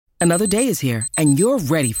Another day is here, and you're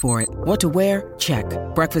ready for it. What to wear? Check.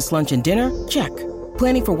 Breakfast, lunch, and dinner? Check.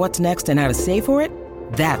 Planning for what's next and how to save for it?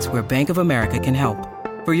 That's where Bank of America can help.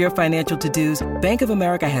 For your financial to-dos, Bank of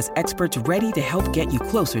America has experts ready to help get you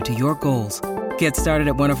closer to your goals. Get started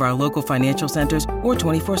at one of our local financial centers or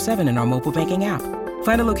 24/7 in our mobile banking app.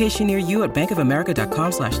 Find a location near you at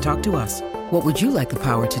bankofamerica.com/talktous. What would you like the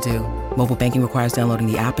power to do? Mobile banking requires downloading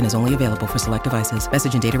the app and is only available for select devices.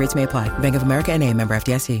 Message and data rates may apply. Bank of America N.A., member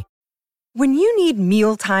FDIC. When you need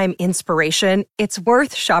mealtime inspiration, it's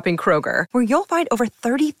worth shopping Kroger, where you'll find over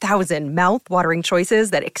 30,000 mouth-watering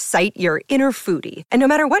choices that excite your inner foodie. And no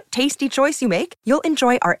matter what tasty choice you make, you'll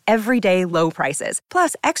enjoy our everyday low prices,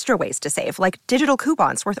 plus extra ways to save, like digital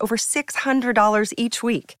coupons worth over $600 each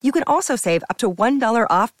week. You can also save up to $1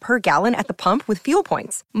 off per gallon at the pump with fuel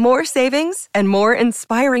points. More savings and more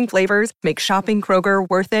inspiring flavors make shopping Kroger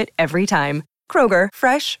worth it every time. Kroger,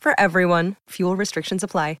 fresh for everyone. Fuel restrictions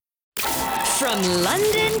apply. From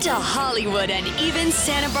London to Hollywood and even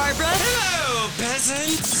Santa Barbara. Hello,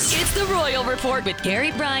 peasants. It's the Royal Report with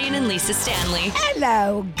Gary Bryan and Lisa Stanley.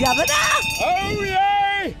 Hello, Governor. Oh,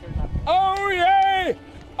 yay! Oh, yay!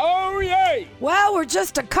 Oh, yay! Well, we're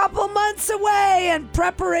just a couple months away, and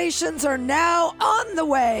preparations are now on the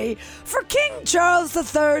way for King Charles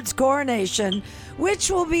III's coronation,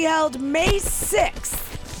 which will be held May 6th.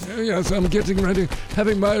 Yes, I'm getting ready,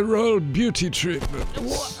 having my royal beauty treatment.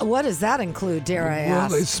 What does that include, dare I Well,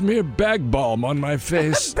 ask? they smear bag balm on my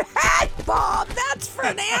face. Bag bomb! That's for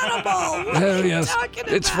an animal! What are you yes, talking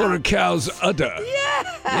it's about? for a cow's udder. Yeah!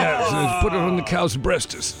 Yes, it's put it on the cow's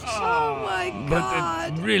breasts. Oh my But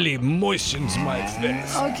God! it really moistens my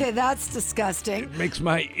face. Okay, that's disgusting. It makes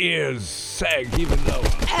my ears sag even lower.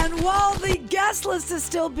 And while the guest list is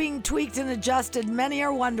still being tweaked and adjusted, many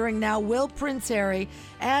are wondering now, will Prince Harry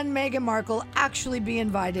and Meghan Markle actually be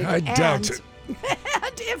invited? I doubt it.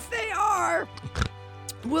 And if they are,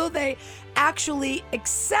 will they actually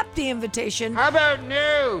accept the invitation? How about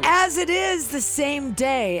no? As it is the same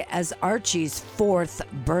day as Archie's 4th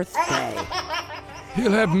birthday.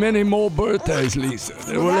 He'll have many more birthdays, Lisa.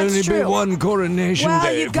 There will that's only be true. one coronation Well,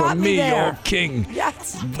 day you for got me me, there. your king,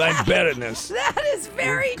 Yes. my baroness. That is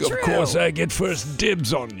very true. Of course, I get first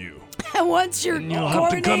dibs on you. And once you're And you'll coronated, have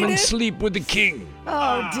to come and sleep with the king.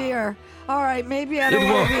 oh dear. All right, maybe I don't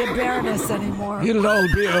want to be a baroness anymore. It'll all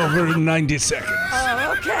be over in 90 seconds.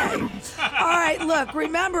 Oh, okay. All right, look,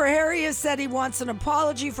 remember, Harry has said he wants an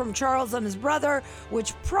apology from Charles and his brother,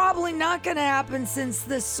 which probably not going to happen since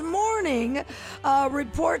this morning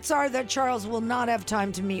reports are that Charles will not have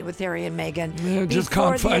time to meet with Harry and Meghan. I just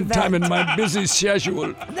before can't the find time in event. my busy schedule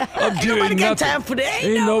of doing Nobody nothing. got time for that.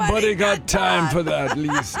 Ain't Nobody nobody got got time time. for that,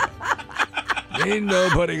 Lisa. Ain't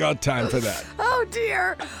nobody got time for that. Oh,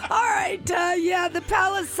 dear. All right. Yeah, the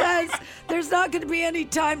palace says there's not going to be any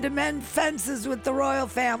time to mend fences with the royal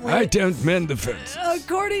family. I don't mend the fence.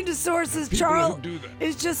 According to sources, People Charles who do that.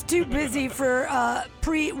 is just too busy for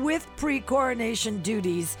pre-coronation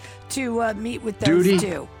duties to meet with those Duty?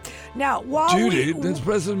 two. Now, while Judy, we that's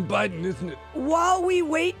President Biden, isn't it? while we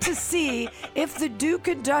wait to see if the Duke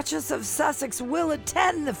and Duchess of Sussex will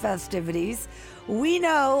attend the festivities, we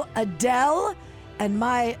know Adele and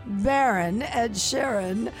my Baron, Ed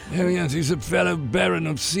Sheeran. Oh, yes, he's a fellow Baron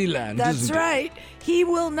of Sealand, That's isn't right. He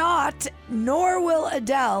will not, nor will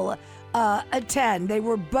Adele, attend. They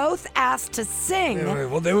were both asked to sing he?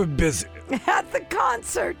 Well, they were busy. at the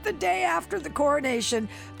concert the day after the coronation,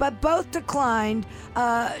 but both declined.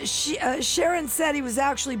 Sharon said he was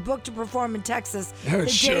actually booked to perform in Texas the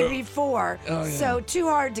day before, Oh, yeah. so too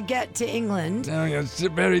hard to get to England. Oh, yeah, it's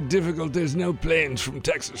very difficult. There's no planes from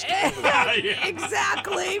Texas to England.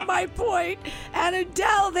 Exactly my point. And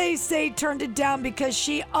Adele, they say, turned it down because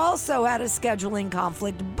she also had a scheduling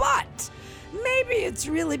conflict, but maybe it's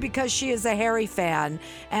really because she is a Harry fan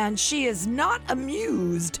and she is not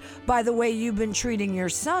amused by the way you've been treating your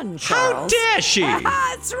son, Charles. How dare she?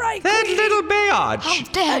 That's right, That Queen. little biatch. How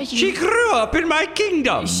dare you? She grew up in my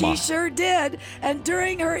kingdom. She sure did. And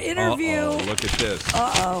during her interview... Uh-oh, look at this.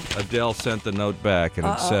 Uh-oh. Adele sent the note back and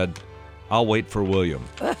it said, I'll wait for William.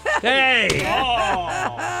 Hey!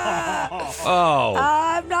 Oh.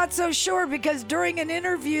 I'm not so sure because during an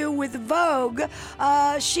interview with Vogue,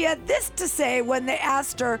 she had this to say when they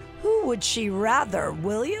asked her, who would she rather,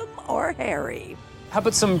 William or Harry? How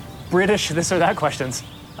about some British this or that questions?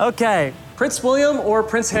 Okay, Prince William or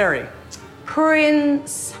Prince Harry?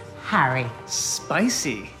 Prince Harry.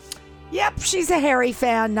 Spicy. Yep, she's a Harry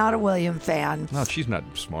fan, not a William fan. No, she's not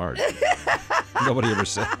smart. Nobody ever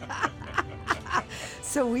said.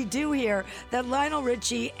 So we do hear that Lionel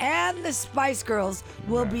Richie and the Spice Girls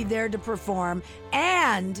will be there to perform,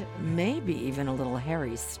 and maybe even a little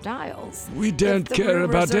Harry Styles. We don't if the care rumors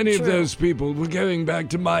about are any of true. those people. We're going back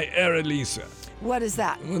to my era, Lisa. What is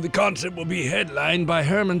that? Well, the concert will be headlined by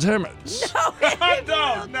Herman's Hermits. No, it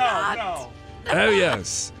will not. Oh,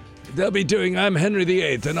 yes. They'll be doing I'm Henry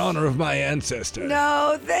VIII in honor of my ancestor.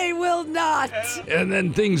 No, they will not. And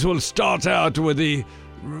then things will start out with the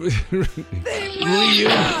They will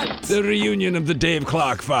not. the reunion of the Dave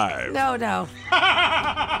Clark Five. No.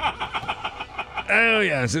 Oh,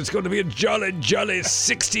 yes, it's going to be a jolly, jolly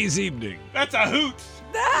 60s evening. That's a hoot.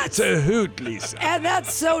 It's a hoot, Lisa. And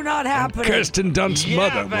that's so not happening. Kirsten Dunst's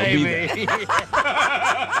mother will be there.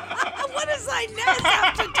 What does Inez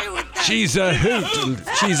have to do with that? She's a hoot.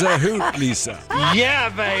 She's a hoot, Lisa. Yeah,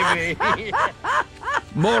 baby.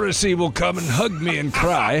 Morrissey will come and hug me and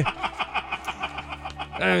cry.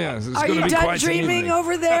 Oh, yes, it's Are going to you be done quite an dreaming evening.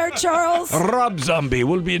 over there, Charles? Rob Zombie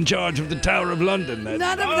will be in charge of the Tower of London. That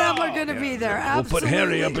None of them are going to be there. We'll put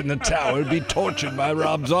Harry up in the tower, be tortured by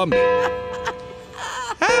Rob Zombie.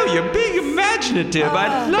 Oh, you're being imaginative.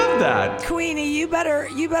 I love that. Queenie, you better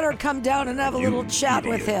come down and have a little chat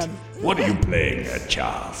with him. What are you playing at,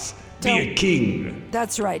 Charles? Be a Don't- king.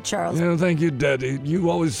 That's right, Charles. No, thank you, Daddy. You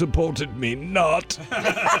always supported me, not.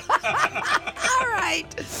 All right.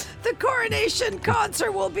 The Coronation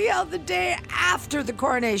concert will be held the day after the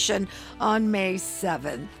coronation on May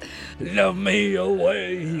 7th. Love me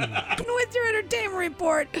away. With your entertainment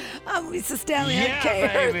report, I'm Lisa Stanley on Yeah,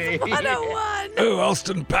 KRS baby. 101. Oh,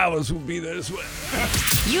 Austin Powers will be there as well.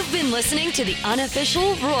 You've been listening to the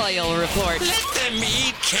unofficial Royal Report. Let them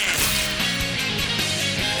eat cake.